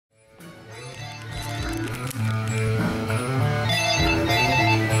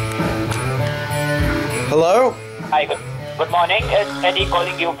Hello? Hi, good morning. It's Eddie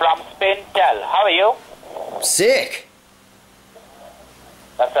calling you from Spintel. How are you? Sick.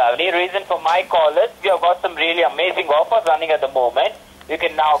 That's the only reason for my call is we have got some really amazing offers running at the moment. You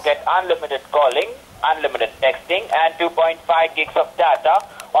can now get unlimited calling, unlimited texting, and 2.5 gigs of data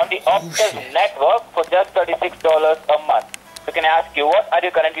on the Optus network for just $36 a month. So can I ask you, what are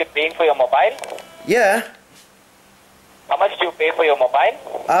you currently paying for your mobile? Yeah. How much do you pay for your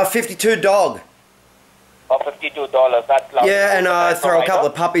mobile? 52 dog. Oh, $52. That's lovely. Yeah, and throw a couple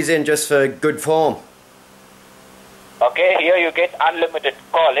of puppies in just for good form. Okay, here you get unlimited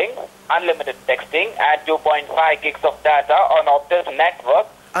calling, unlimited texting, and 2.5 gigs of data on Optus network.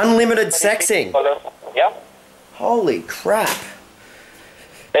 Unlimited sexing? Yeah. Holy crap.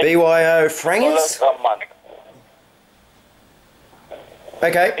 BYO frangers? A month.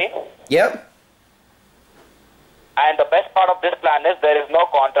 Okay. See? Yep. And the best part of this plan is there is no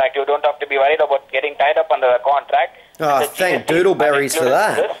contract. You don't have to be worried about getting tied up under a contract. Oh, thank doodleberries for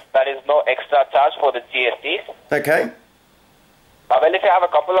that. That is no extra charge for the GSTs. Okay. Well, if you have a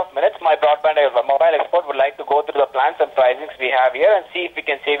couple of minutes, my broadband mobile expert would like to go through the plans and pricings we have here and see if we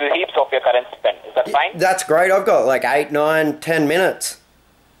can save you heaps of your current spend. Is that fine? That's great. I've got like 8, 9, 10 minutes.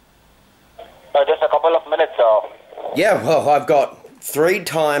 Just a couple of minutes. Yeah, well, I've got 3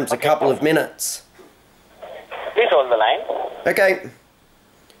 times a couple of minutes. Please hold the line. Okay.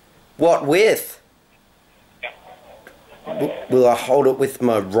 What with? Will I hold it with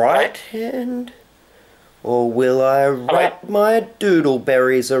my right hand? Or will I wrap my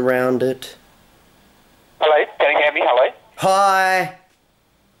doodleberries around it? Hello, can you hear me? Hello? Hi.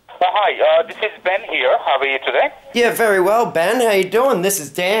 Hi, this is Ben here. How are you today? Yeah, very well, Ben. How you doing? This is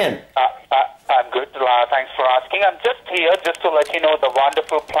Dan. I'm good. Thanks for asking. I'm just here just to let you know the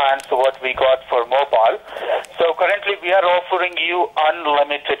wonderful plans what we got for mobile. So currently we are offering you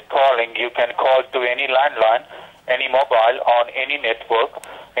unlimited calling. You can call to any landline, any mobile on any network,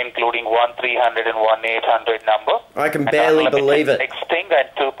 including 1-300 and 1-800 number. I can barely believe it. Texting and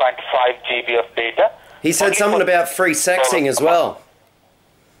 2.5 GB of data. He said something about free sexing as well.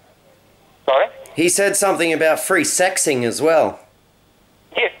 Sorry? He said something about free sexing as well.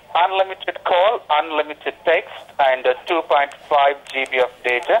 Yes, unlimited call, unlimited text, and 2.5 GB of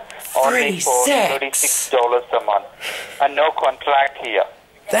data, only for $36 a month. And no contract here.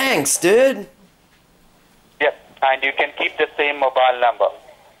 Thanks, dude. Yep, and you can keep the same mobile number.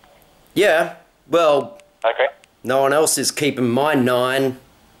 Yeah, well, okay. No one else is keeping my 9.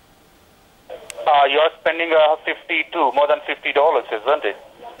 You're spending more than $50, isn't it?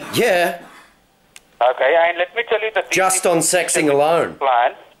 Yeah. Okay, and let me tell you the just on sexing alone.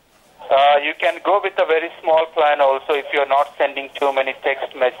 Plan. You can go with a very small plan also if you're not sending too many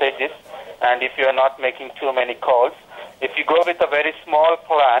text messages and if you're not making too many calls. If you go with a very small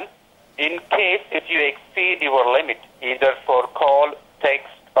plan, in case if you exceed your limit, either for call,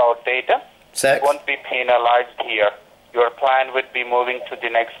 text or data, sex, you won't be penalized here. Your plan would be moving to the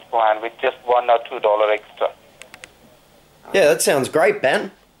next plan with just $1 or $2 extra. Yeah, that sounds great,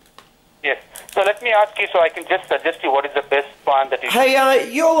 Ben. Yes. So let me ask you so I can just suggest you what is the best plan that you...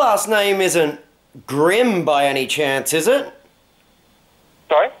 Hey, your last name isn't Grimm by any chance, is it?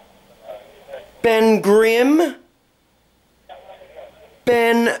 Sorry? Ben Grimm?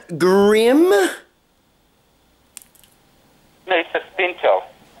 Ben Grimm? No, it's a Spintel.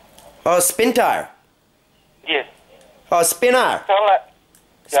 Oh, Spinto. Yes. Oh, Spinner.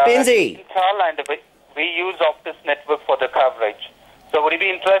 Spinzy. Spintel, and we use Optus network for the coverage. So would you be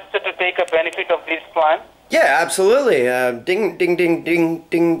interested to take a benefit of this plan? Yeah, absolutely. Ding, ding, ding, ding,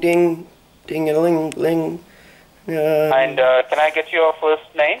 ding, ding, ding-a-ling-ling. And can I get your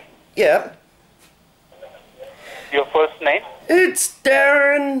first name? Yeah. Your first name? It's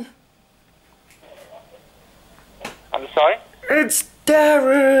Darren. I'm sorry? It's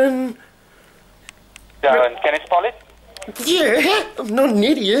Darren. Darren, can you spell it? Yeah, I'm not an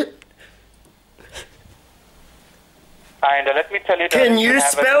idiot. And let me tell you... Can you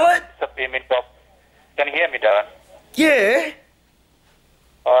spell it? Can you hear me, Darren? Yeah.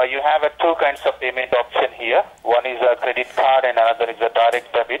 You have 2 kinds of payment option here. One is a credit card and another is a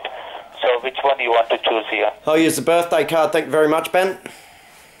direct debit. So which one do you want to choose here? I'll use the birthday card, thank you very much, Ben.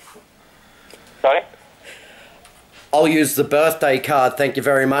 Sorry? I'll use the birthday card, thank you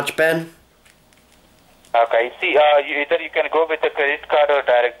very much, Ben. Okay, see, either you can go with a credit card or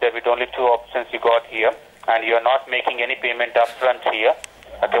direct debit, only 2 options you got here. And you're not making any payment upfront here.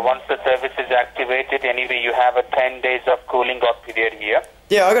 Okay, once the service is activated, anyway, you have a 10 days of cooling off period here.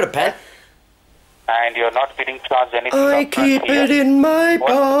 Yeah, I got a pen. And you're not getting charged anything. I keep it in my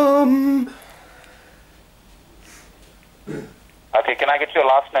bum. Okay, can I get your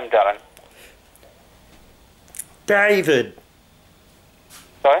last name, Darren? David.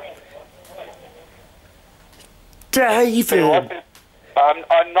 Sorry? David.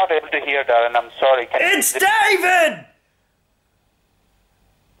 I'm not able to hear, Darren. I'm sorry. It's David!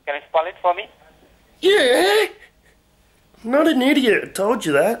 Can you spell it for me? Yeah. Not an idiot, I told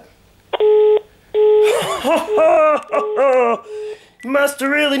you that. Must have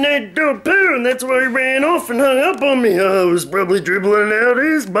really needed to do a poo, and that's why he ran off and hung up on me. I was probably dribbling out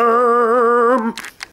his bum.